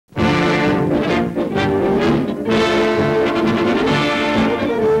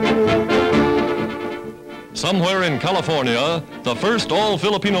Somewhere in California, the first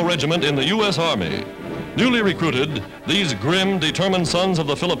all-Filipino regiment in the U.S. Army. Newly recruited, these grim, determined sons of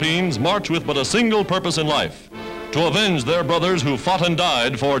the Philippines march with but a single purpose in life: to avenge their brothers who fought and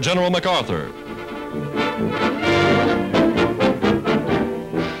died for General MacArthur.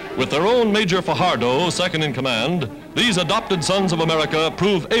 With their own Major Fajardo second in command, these adopted sons of America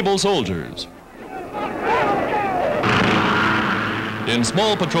prove able soldiers. In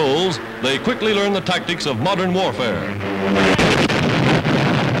small patrols, they quickly learn the tactics of modern warfare.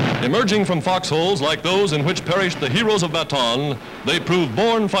 Emerging from foxholes like those in which perished the heroes of Bataan, they prove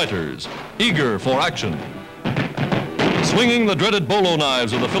born fighters, eager for action. Swinging the dreaded bolo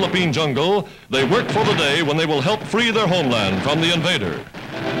knives of the Philippine jungle, they work for the day when they will help free their homeland from the invader.